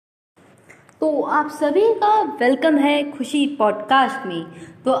तो आप सभी का वेलकम है खुशी पॉडकास्ट में।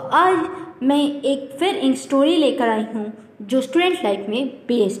 तो आज मैं एक स्टोरी लेकर आई हूँ जो स्टूडेंट लाइफ में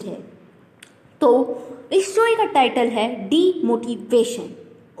बेस्ड है। तो इस स्टोरी का टाइटल है डी मोटिवेशन।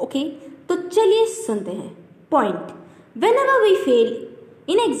 ओके, तो चलिए सुनते हैं। Point: whenever we fail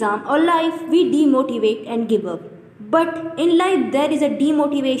in exam or life, we demotivate and give up. But in life there is a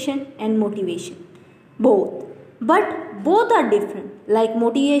demotivation and motivation. But both are different. Like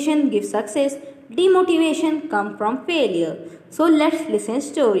motivation gives success, demotivation comes from failure. So let's listen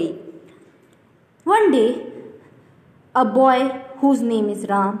story. One day, a boy whose name is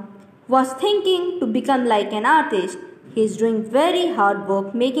Ram was thinking to become like an artist. He is doing very hard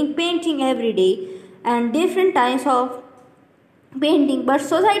work, making painting every day and different types of painting, but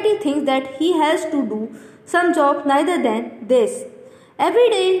society thinks that he has to do some job neither than this. Every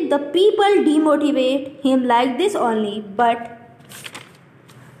day the people demotivate him like this only, but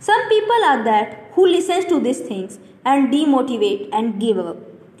some people are that who listens to these things and demotivate and give up.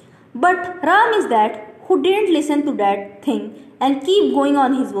 But Ram is that who didn't listen to that thing and keep going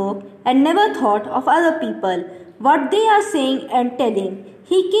on his work and never thought of other people, what they are saying and telling.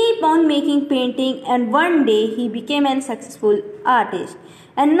 He kept on making painting and one day he became a successful artist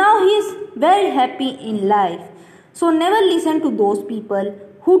and now he is very happy in life. So never listen to those people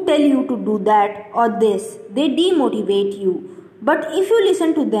who tell you to do that or this. They demotivate you. But if you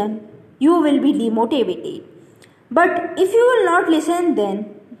listen to them, you will be demotivated. But if you will not listen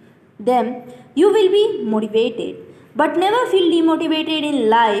them, you will be motivated. But never feel demotivated in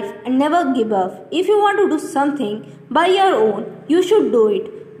life and never give up. If you want to do something by your own, you should do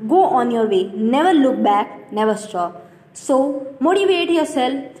it. Go on your way. Never look back. Never stop. So motivate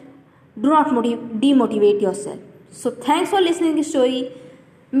yourself. Do not demotivate yourself. So thanks for listening to the story.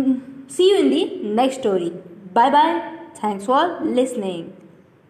 See you in the next story. Bye bye. Thanks for listening.